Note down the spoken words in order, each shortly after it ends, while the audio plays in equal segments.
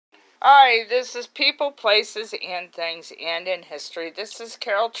Hi, this is People, Places, and Things, and in History. This is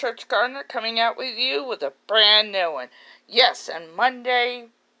Carol Church Gardner coming out with you with a brand new one. Yes, and Monday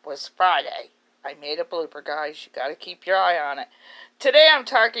was Friday. I made a blooper, guys. You gotta keep your eye on it. Today I'm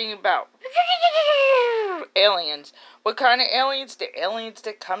talking about aliens. What kind of aliens? The aliens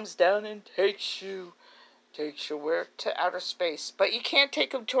that comes down and takes you where? To outer space. But you can't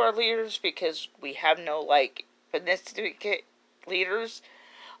take them to our leaders because we have no, beneficent leaders.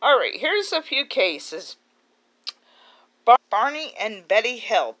 Alright, here's a few cases. Barney and Betty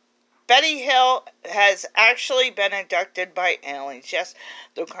Hill. Betty Hill has actually been abducted by aliens. Yes,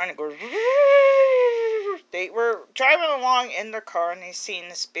 they'll kind of go... They were driving along in their car and they seen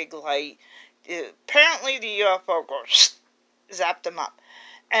this big light. Apparently the UFO goes... zapped them up.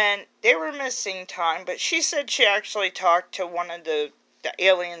 And they were missing time, but she said she actually talked to one of the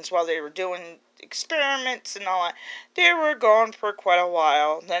aliens while they were doing experiments and all that. They were gone for quite a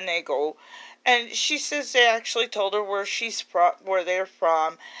while. Then they go, and she says they actually told her where she's from, where they're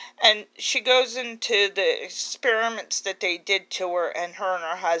from, and she goes into the experiments that they did to her and her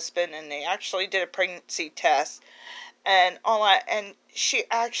husband, and they actually did a pregnancy test and all that, and she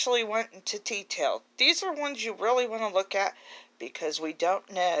actually went into detail. These are ones you really want to look at because we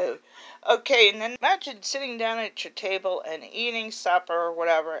don't know. Okay, and then imagine sitting down at your table and eating supper or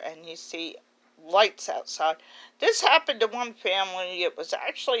whatever, and you see lights outside. This happened to one family. It was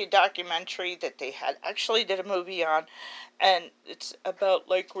actually a documentary that they had actually did a movie on, and it's about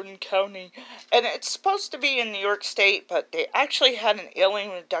Lakeland County, and it's supposed to be in New York State, but they actually had an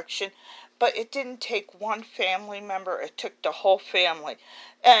alien abduction. But it didn't take one family member, it took the whole family.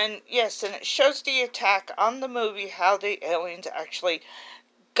 And yes, and it shows the attack on the movie, how the aliens actually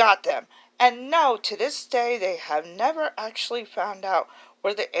got them. And no, to this day, they have never actually found out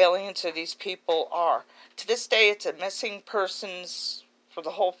where the aliens of these people are. To this day, it's a missing persons for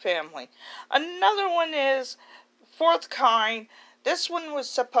the whole family. Another one is Fourth Kind. This one was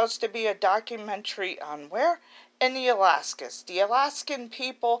supposed to be a documentary on where? In the Alaskas. The Alaskan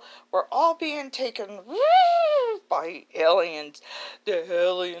people were all being taken by aliens. The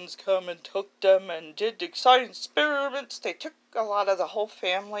aliens come and took them and did exciting experiments. They took a lot of the whole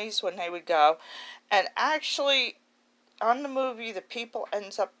families when they would go. And actually, on the movie, the people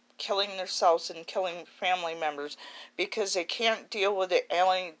ends up killing themselves and killing family members because they can't deal with the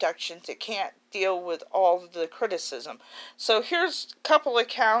alien abductions. They can't deal with all the criticism. So here's a couple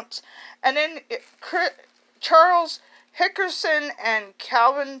accounts. And then Charles Hickerson and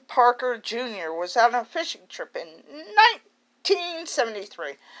Calvin Parker Jr. was on a fishing trip in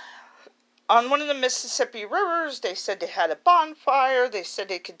 1973. On one of the Mississippi rivers, they said they had a bonfire. They said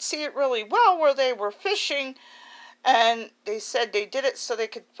they could see it really well where they were fishing. And they said they did it so they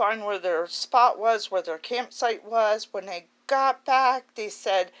could find where their spot was, where their campsite was. When they got back, they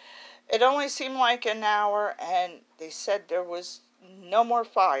said it only seemed like an hour, and they said there was no more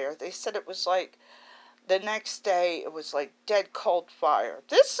fire. They said it was like the next day, it was like dead cold fire.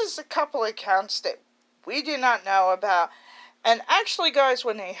 This is a couple of accounts that we do not know about. And actually, guys,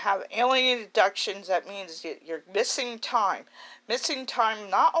 when they have alien abductions, that means you're missing time. Missing time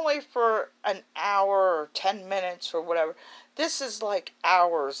not only for an hour or 10 minutes or whatever. This is like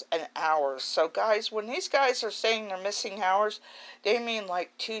hours and hours. So, guys, when these guys are saying they're missing hours, they mean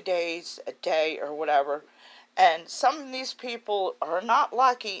like 2 days, a day, or whatever. And some of these people are not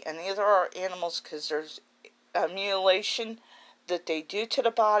lucky, and neither are animals, because there's a mutilation that they do to the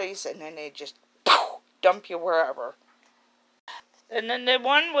bodies, and then they just dump you wherever. And then the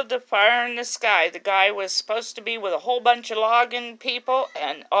one with the fire in the sky, the guy was supposed to be with a whole bunch of logging people,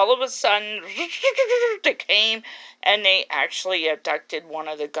 and all of a sudden, they came, and they actually abducted one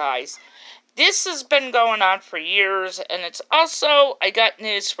of the guys. This has been going on for years, and it's also, I got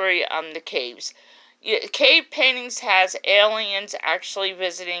news for you on the caves. Cave paintings has aliens actually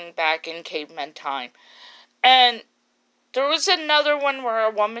visiting back in caveman time. And there was another one where a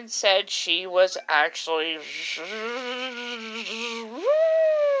woman said she was actually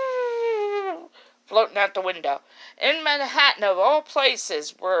floating out the window. In Manhattan, of all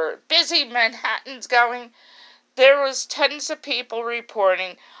places, where busy Manhattan's going, there was tons of people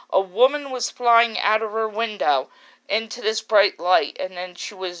reporting a woman was flying out of her window into this bright light, and then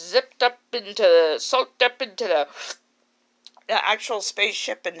she was soaked up into the actual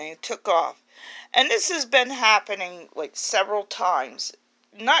spaceship, and they took off. And this has been happening like several times.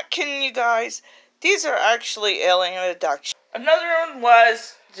 Not kidding you guys. These are actually alien abductions. Another one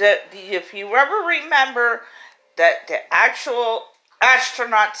was that if you ever remember that the actual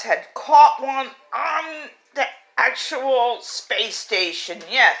astronauts had caught one on the actual space station.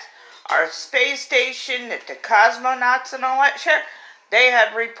 Yes, our space station, that the cosmonauts and all that shit. They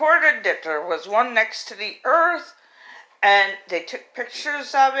had reported that there was one next to the Earth, and they took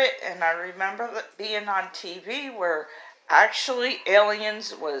pictures of it, and I remember it being on TV where actually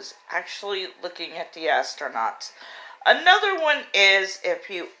aliens was actually looking at the astronauts. Another one is, if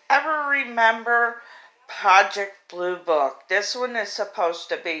you ever remember Project Blue Book, this one is supposed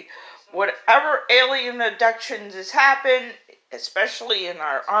to be whatever alien abductions has happened, especially in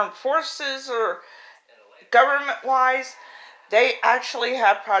our armed forces or government-wise, they actually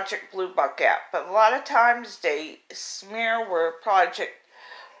have Project Blue Book out. But a lot of times they smear where project,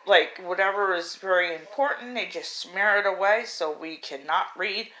 like whatever is very important, they just smear it away so we cannot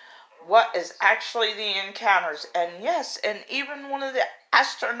read what is actually the encounters. And yes, and even one of the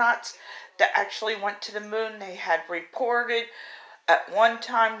astronauts that actually went to the moon, they had reported at one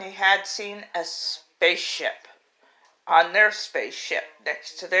time they had seen a spaceship on their spaceship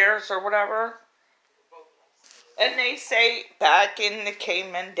next to theirs or whatever. And they say back in the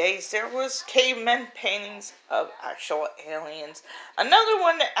caveman days, there was caveman paintings of actual aliens. Another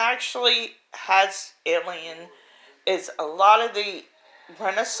one that actually has alien is a lot of the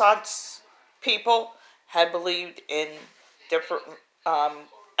Renaissance people had believed in different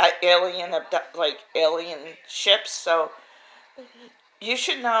alien ships. So you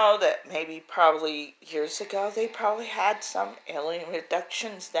should know that maybe probably years ago they probably had some alien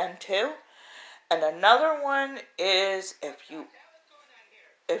abductions then too. And another one is, if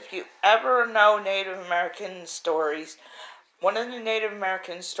you ever know Native American stories, one of the Native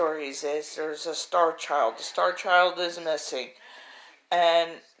American stories is there's a star child. The star child is missing.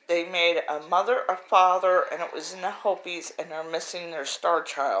 And they made a mother, a father, and it was in the Hopis, and they're missing their star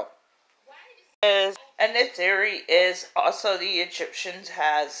child. And the theory is also the Egyptians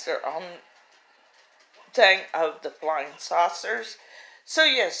has their own thing of the flying saucers. So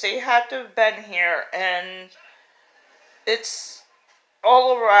yes, they had to have been here, and it's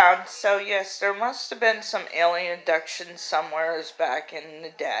all around. So yes, there must have been some alien abduction somewheres back in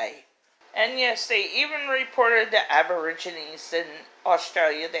the day. And yes, they even reported the Aborigines in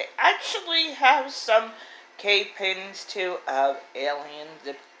Australia. They actually have some cave paintings too of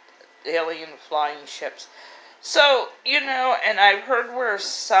the alien flying ships. So, and I've heard where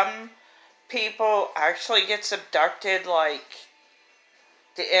some people actually gets abducted, like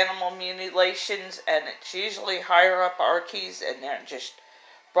the animal mutilations, and it's usually higher up archies, and they're just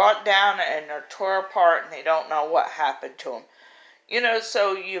brought down and they're tore apart and they don't know what happened to them.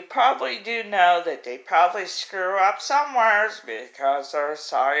 So you probably do know that they probably screw up somewheres because they're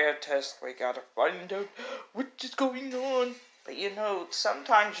scientists. We gotta find out what is going on. But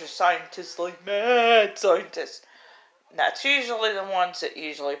sometimes your scientists like mad scientists. And that's usually the ones that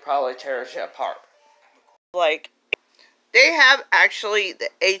usually probably tears you apart. Like, they have actually the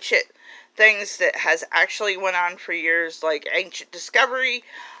ancient things that has actually went on for years, like Ancient Discovery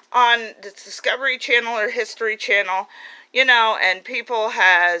on the Discovery Channel or History Channel, and people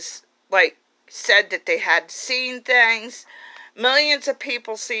has, said that they had seen things. Millions of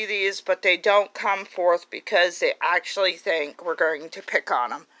people see these, but they don't come forth because they actually think we're going to pick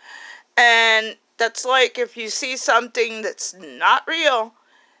on them. And that's like if you see something that's not real,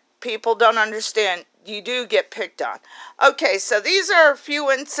 people don't understand. You do get picked on. Okay, so these are a few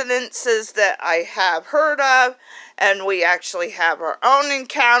incidences that I have heard of, and we actually have our own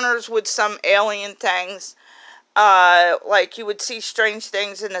encounters with some alien things. Like you would see strange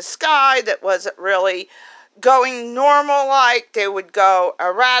things in the sky that wasn't really going normal like. They would go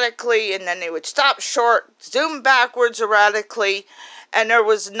erratically, and then they would stop short, zoom backwards erratically, and there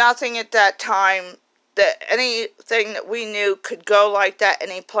was nothing at that time that anything that we knew could go like that,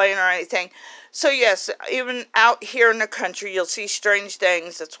 any plane or anything. So yes, even out here in the country, you'll see strange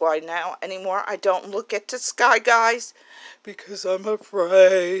things. That's why now anymore I don't look at the sky, guys, because I'm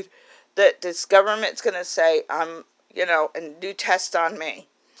afraid that this government's going to say and do tests on me.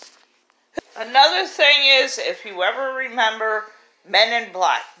 Another thing is, if you ever remember Men in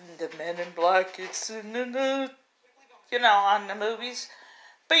Black, the Men in Black, it's in the, on the movies.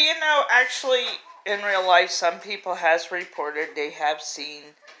 But actually, in real life, some people has reported they have seen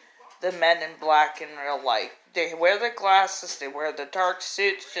the Men in Black in real life. They wear the glasses, they wear the dark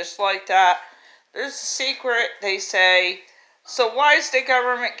suits, just like that. There's a secret, they say. So why is the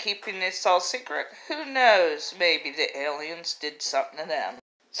government keeping this all secret? Who knows? Maybe the aliens did something to them.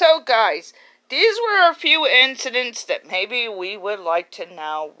 So guys, these were a few incidents that maybe we would like to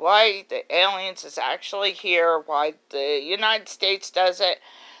know why the aliens is actually here, why the United States does it,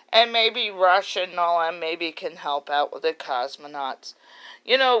 and maybe Russia and all that maybe can help out with the cosmonauts.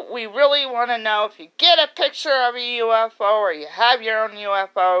 We really want to know if you get a picture of a UFO or you have your own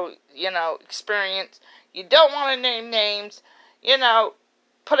UFO, experience. You don't want to name names. you know,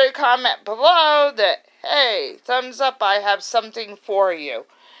 put a comment below that, hey, thumbs up, I have something for you.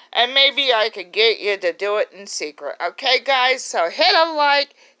 And maybe I could get you to do it in secret. Okay, guys? So hit a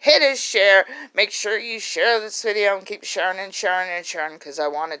like, hit a share. Make sure you share this video and keep sharing and sharing and sharing because I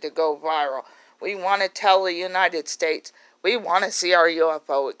want it to go viral. We want to tell the United States. We want to see our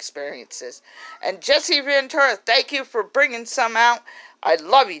UFO experiences. And Jesse Ventura, thank you for bringing some out. I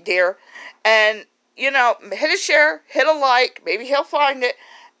love you, dear. And, you know, hit a share, hit a like. Maybe he'll find it.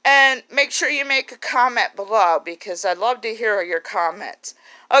 And make sure you make a comment below because I'd love to hear your comments.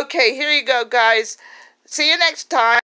 Okay, here you go, guys. See you next time.